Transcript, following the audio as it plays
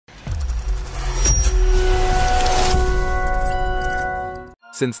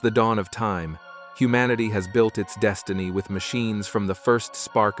Since the dawn of time, humanity has built its destiny with machines, from the first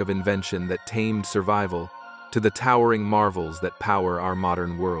spark of invention that tamed survival to the towering marvels that power our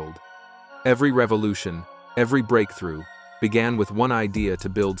modern world. Every revolution, every breakthrough, began with one idea to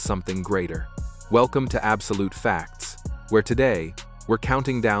build something greater. Welcome to Absolute Facts, where today, we're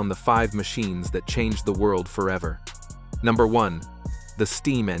counting down the 5 machines that changed the world forever. Number 1. The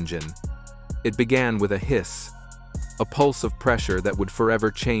steam engine. It began with a hiss, a pulse of pressure that would forever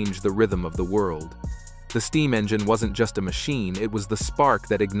change the rhythm of the world. The steam engine wasn't just a machine, it was the spark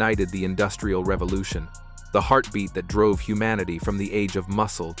that ignited the Industrial Revolution, the heartbeat that drove humanity from the age of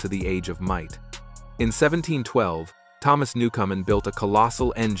muscle to the age of might. In 1712, Thomas Newcomen built a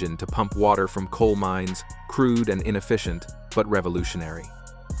colossal engine to pump water from coal mines, crude and inefficient, but revolutionary.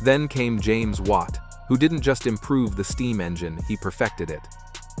 Then came James Watt, who didn't just improve the steam engine, he perfected it.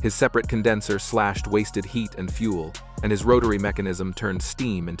 His separate condenser slashed wasted heat and fuel, and his rotary mechanism turned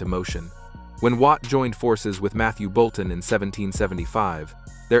steam into motion. When Watt joined forces with Matthew Boulton in 1775,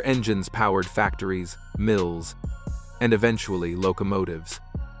 their engines powered factories, mills, and eventually locomotives.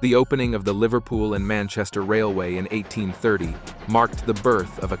 The opening of the Liverpool and Manchester Railway in 1830 marked the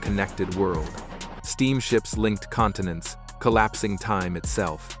birth of a connected world. Steamships linked continents, collapsing time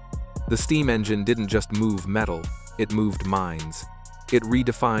itself. The steam engine didn't just move metal, it moved minds. It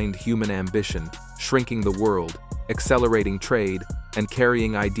redefined human ambition, shrinking the world, accelerating trade, and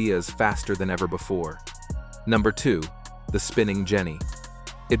carrying ideas faster than ever before. Number 2. The spinning jenny.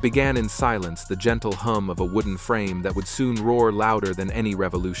 It began in silence, the gentle hum of a wooden frame that would soon roar louder than any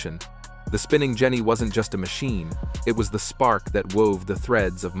revolution. The spinning jenny wasn't just a machine, it was the spark that wove the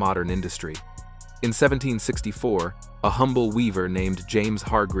threads of modern industry. In 1764, a humble weaver named James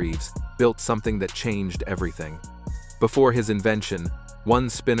Hargreaves built something that changed everything. Before his invention,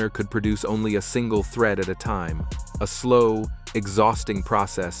 one spinner could produce only a single thread at a time, a slow, exhausting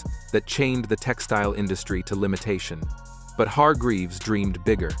process that chained the textile industry to limitation. But Hargreaves dreamed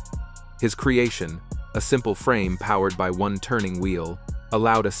bigger. His creation, a simple frame powered by one turning wheel,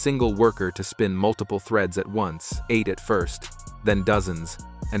 allowed a single worker to spin multiple threads at once, 8 at first, then dozens,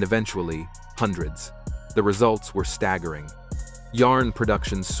 and eventually hundreds. The results were staggering. Yarn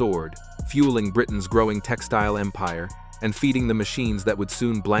production soared, fueling Britain's growing textile empire and feeding the machines that would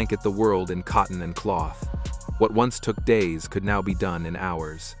soon blanket the world in cotton and cloth. What once took days could now be done in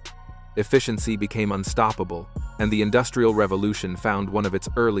hours. Efficiency became unstoppable, and the Industrial Revolution found one of its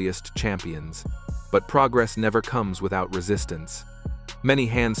earliest champions. But progress never comes without resistance. Many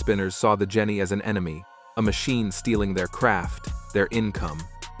hand spinners saw the jenny as an enemy, a machine stealing their craft, their income,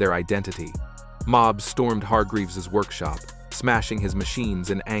 their identity. Mobs stormed Hargreaves's workshop, smashing his machines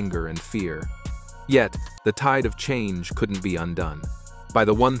in anger and fear. Yet, the tide of change couldn't be undone. By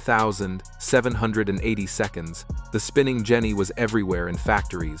the 1780s, the spinning jenny was everywhere, in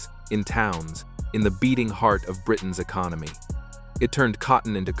factories, in towns, in the beating heart of Britain's economy. It turned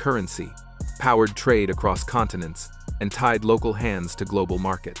cotton into currency, powered trade across continents, and tied local hands to global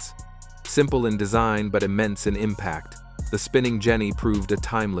markets. Simple in design but immense in impact, the spinning jenny proved a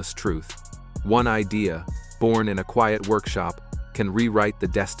timeless truth. One idea, born in a quiet workshop, can rewrite the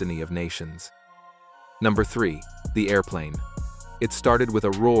destiny of nations. Number 3. The airplane. It started with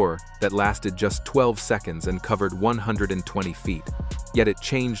a roar that lasted just 12 seconds and covered 120 feet, yet it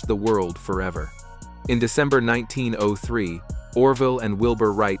changed the world forever. In December 1903, Orville and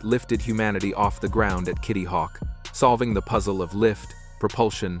Wilbur Wright lifted humanity off the ground at Kitty Hawk, solving the puzzle of lift,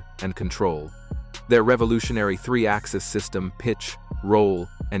 propulsion, and control. Their revolutionary 3-axis system, pitch, roll,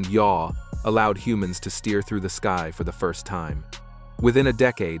 and yaw, allowed humans to steer through the sky for the first time. Within a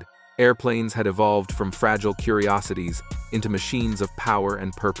decade, airplanes had evolved from fragile curiosities into machines of power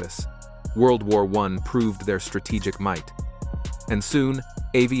and purpose. World War I proved their strategic might. And soon,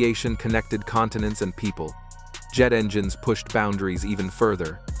 aviation connected continents and people. Jet engines pushed boundaries even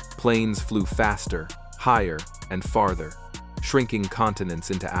further. Planes flew faster, higher, and farther, shrinking continents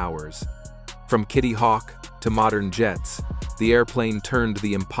into hours. From Kitty Hawk to modern jets, the airplane turned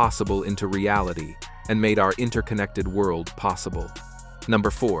the impossible into reality and made our interconnected world possible. Number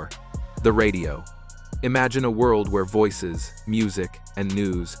 4. The radio. Imagine a world where voices, music, and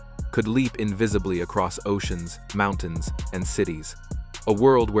news could leap invisibly across oceans, mountains, and cities. A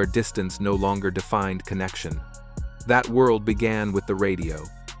world where distance no longer defined connection. That world began with the radio,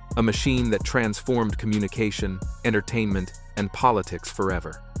 a machine that transformed communication, entertainment, and politics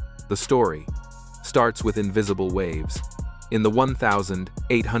forever. The story starts with invisible waves. In the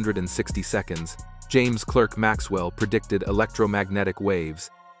 1860 seconds, James Clerk Maxwell predicted electromagnetic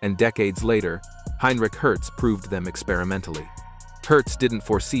waves, and decades later, Heinrich Hertz proved them experimentally. Hertz didn't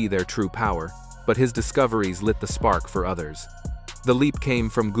foresee their true power, but his discoveries lit the spark for others. The leap came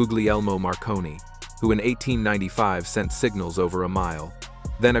from Guglielmo Marconi, who in 1895 sent signals over a mile,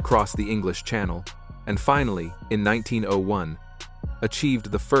 then across the English Channel, and finally, in 1901,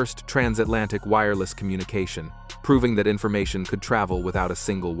 achieved the first transatlantic wireless communication, proving that information could travel without a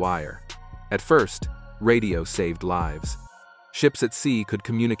single wire. At first, radio saved lives. Ships at sea could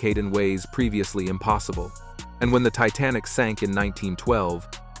communicate in ways previously impossible, and when the Titanic sank in 1912,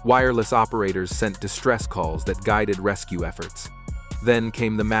 wireless operators sent distress calls that guided rescue efforts. Then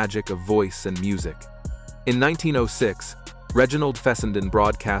came the magic of voice and music. In 1906, Reginald Fessenden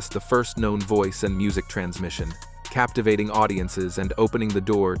broadcast the first known voice and music transmission, captivating audiences and opening the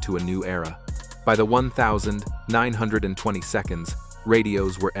door to a new era. By the 1,920 seconds,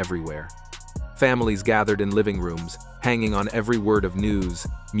 radios were everywhere. Families gathered in living rooms, hanging on every word of news,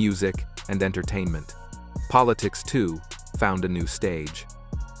 music, and entertainment. Politics, too, found a new stage.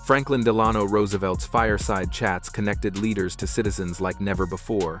 Franklin Delano Roosevelt's fireside chats connected leaders to citizens like never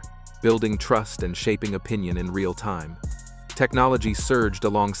before, building trust and shaping opinion in real time. Technology surged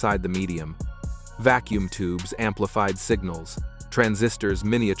alongside the medium. Vacuum tubes amplified signals, transistors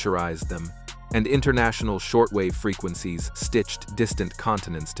miniaturized them, and international shortwave frequencies stitched distant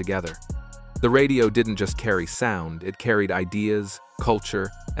continents together. The radio didn't just carry sound, it carried ideas, culture,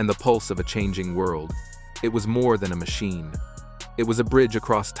 and the pulse of a changing world. It was more than a machine. It was a bridge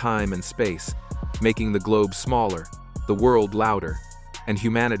across time and space, making the globe smaller, the world louder, and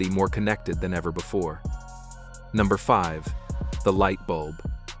humanity more connected than ever before. Number 5. The light bulb.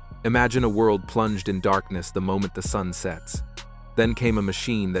 Imagine a world plunged in darkness the moment the sun sets. Then came a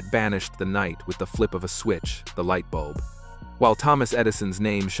machine that banished the night with the flip of a switch, the light bulb. While Thomas Edison's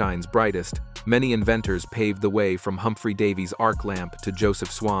name shines brightest, many inventors paved the way from Humphrey Davy's arc lamp to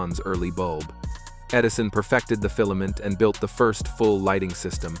Joseph Swan's early bulb. Edison perfected the filament and built the first full lighting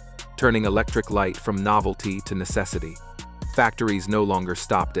system, turning electric light from novelty to necessity. Factories no longer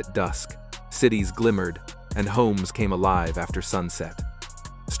stopped at dusk, cities glimmered, and homes came alive after sunset.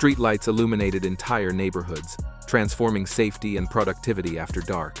 Streetlights illuminated entire neighborhoods, transforming safety and productivity after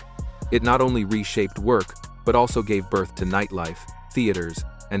dark. It not only reshaped work, but also gave birth to nightlife, theaters,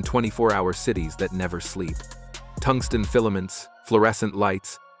 and 24-hour cities that never sleep. Tungsten filaments, fluorescent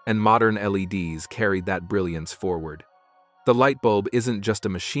lights, and modern LEDs carried that brilliance forward. The light bulb isn't just a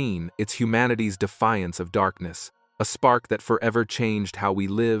machine, it's humanity's defiance of darkness, a spark that forever changed how we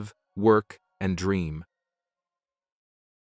live, work, and dream.